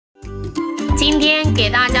今天给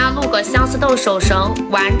大家录个相思豆手绳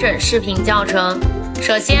完整视频教程。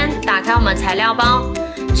首先打开我们材料包，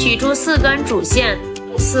取出4根主线、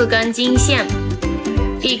4根金线、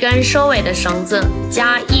1根收尾的绳子，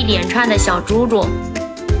加1连串的小珠珠。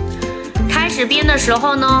开始编的时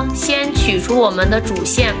候呢，先取出我们的主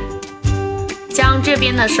线，将这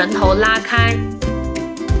边的绳头拉开。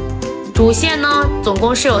主线呢，总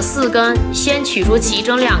共是有4根，先取出其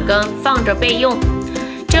中2根放着备用。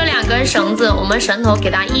这2根绳子，我们绳头给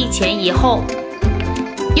它一前一后，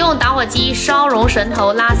用打火机烧熔绳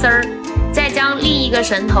头拉丝儿，再将另一个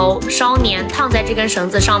绳头烧粘烫在这根绳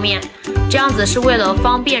子上面，这样子是为了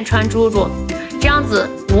方便穿珠珠，这样子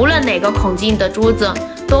无论哪个孔径的珠子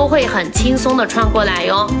都会很轻松的穿过来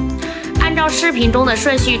哟。按照视频中的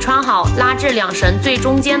顺序穿好，拉至2绳最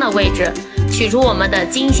中间的位置，取出我们的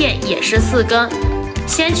金线也是4根，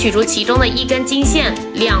先取出其中的1根金线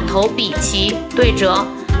，2头比齐对折，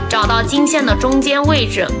找到金线的中间位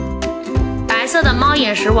置，白色的猫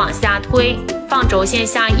眼石往下推，放轴线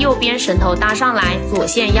下右边绳头搭上来，左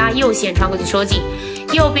线压右线穿过去收紧，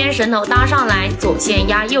右边绳头搭上来，左线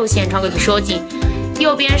压右线穿过去收紧，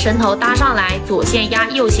右边绳头搭上来，左线压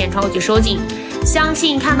右线穿过去收紧。相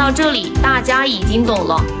信看到这里大家已经懂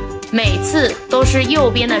了，每次都是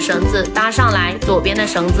右边的绳子搭上来，左边的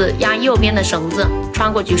绳子压右边的绳子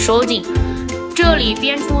穿过去收紧。这里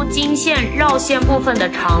编出金线绕线部分的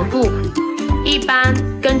长度，一般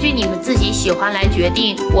根据你们自己喜欢来决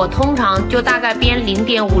定，我通常就大概编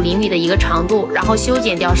0.5厘米的一个长度，然后修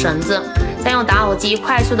剪掉绳子，再用打火机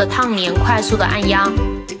快速的烫粘，快速的按压，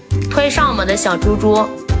推上我们的小珠珠，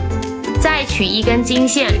再取1根金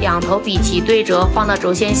线，2头比齐对折，放到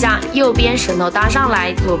轴线下，右边绳头搭上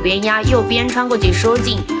来，左边压右边穿过去收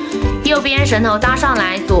紧，右边绳头搭上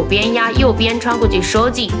来，左边压右边穿过去收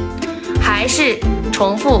紧。还是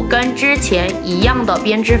重复跟之前一样的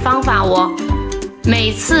编织方法哦，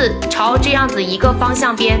每次朝这样子一个方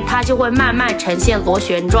向编，它就会慢慢呈现螺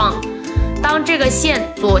旋状。当这个线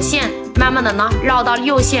左线慢慢的呢绕到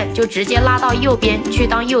右线，就直接拉到右边去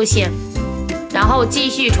当右线，然后继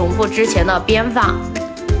续重复之前的编法，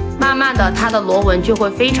慢慢的它的螺纹就会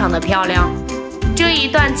非常的漂亮。这一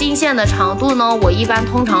段金线的长度呢，我一般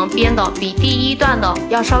通常编的比第1段的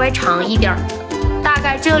要稍微长一点，大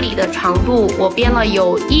概这里的长度我编了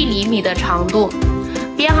有1厘米的长度。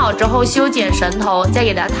编好之后修剪绳头，再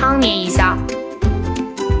给它烫粘一下，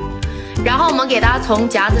然后我们给它从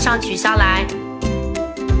夹子上取下来，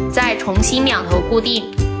再重新2头固定，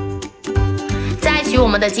再取我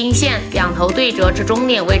们的金线，2头对折至终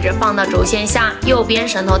点位置，放到轴线下，右边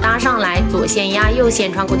绳头搭上来，左线压右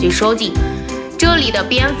线穿过去收紧。这里的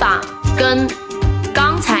编法跟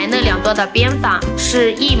刚才那2段的编法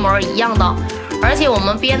是一模一样的，而且我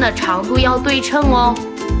们编的长度要对称哦。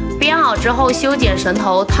编好之后修剪绳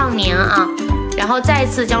头烫粘啊，然后再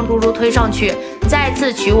次将珠珠推上去，再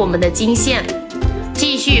次取我们的金线，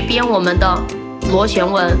继续编我们的螺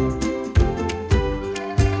旋纹。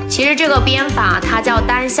其实这个编法它叫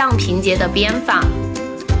单向平结的编法，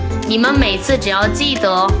你们每次只要记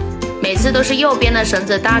得，每次都是右边的绳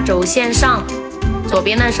子搭轴线上，左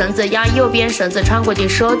边的绳子压右边绳子穿过去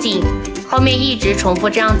收紧，后面一直重复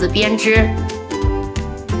这样子编织，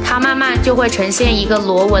它慢慢就会呈现一个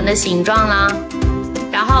螺纹的形状啦。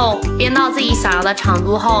然后编到自己想要的长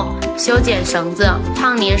度后，修剪绳子，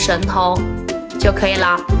烫粘绳头就可以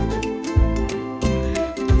了。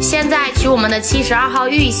现在取我们的72号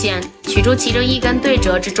玉线，取出其中1根对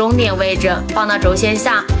折至终点位置，放到轴线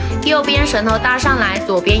下，右边绳头搭上来，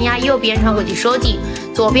左边压右边穿过去收紧，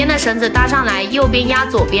左边的绳子搭上来，右边压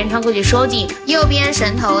左边穿过去收紧，右边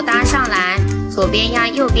绳头搭上来，左边压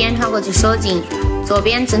右边穿过去收紧，左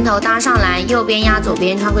边绳头搭上来，右边压左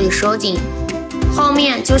边穿过去收紧。后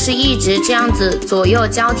面就是一直这样子左右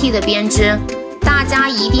交替的编织，大家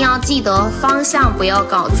一定要记得方向不要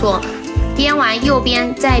搞错，编完右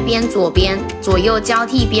边再编左边，左右交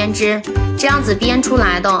替编织，这样子编出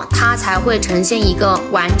来的它才会呈现一个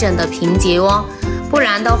完整的平结哦，不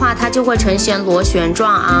然的话它就会呈现螺旋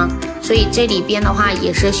状啊，所以这里编的话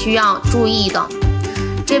也是需要注意的。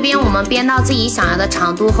这边我们编到自己想要的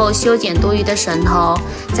长度后，修剪多余的绳头，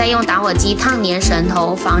再用打火机烫粘绳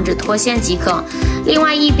头，防止脱线即可。另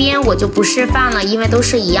外一边我就不示范了，因为都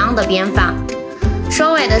是一样的编法。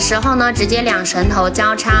收尾的时候呢，直接2绳头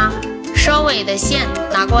交叉，收尾的线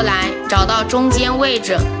拿过来，找到中间位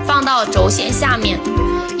置，放到轴线下面，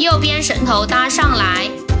右边绳头搭上来，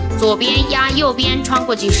左边压右边穿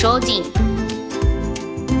过去收紧。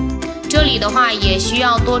这里的话也需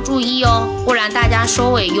要多注意哦，不然大家收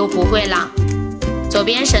尾又不会啦。左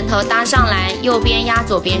边绳头搭上来，右边压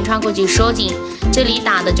左边穿过去收紧，这里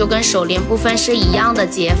打的就跟手链部分是一样的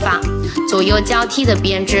结法，左右交替的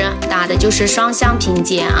编织，打的就是双向平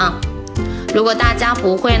结啊。如果大家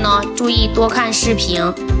不会呢，注意多看视频，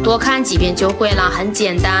多看几遍就会了，很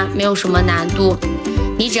简单，没有什么难度。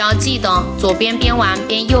你只要记得左边编完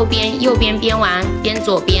编右边，右边编完编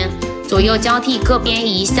左边，左右交替各编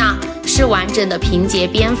一下，是完整的平结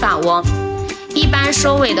编法哦。一般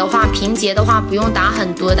收尾的话，平结的话不用打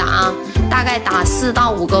很多的啊，大概打4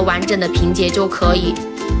到5个完整的平结就可以。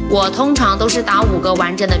我通常都是打5个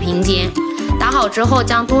完整的平结。打好之后，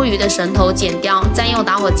将多余的绳头剪掉，再用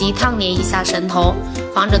打火机烫捻一下绳头，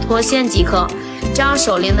防止脱线即可。这样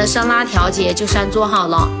手链的升拉调节就算做好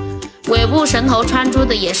了。尾部绳头穿珠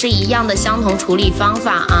的也是一样的相同处理方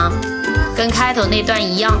法啊，跟开头那段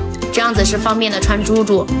一样，这样子是方便的穿珠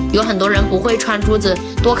珠。有很多人不会穿珠子，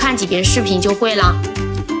多看几遍视频就会了。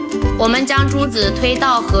我们将珠子推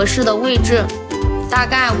到合适的位置，大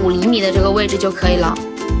概5厘米的这个位置就可以了。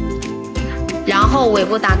然后尾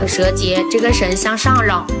部打个折结，这根绳向上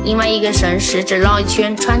绕，另外一根绳食指绕一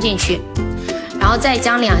圈穿进去，然后再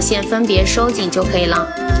将2线分别收紧就可以了。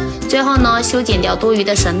最后呢，修剪掉多余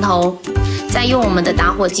的绳头，再用我们的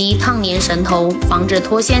打火机烫捻绳头，防止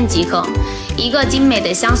脱线即可。一个精美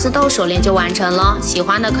的相思豆手链就完成了，喜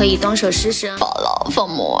欢的可以动手试试。Follow for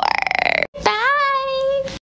more. Bye.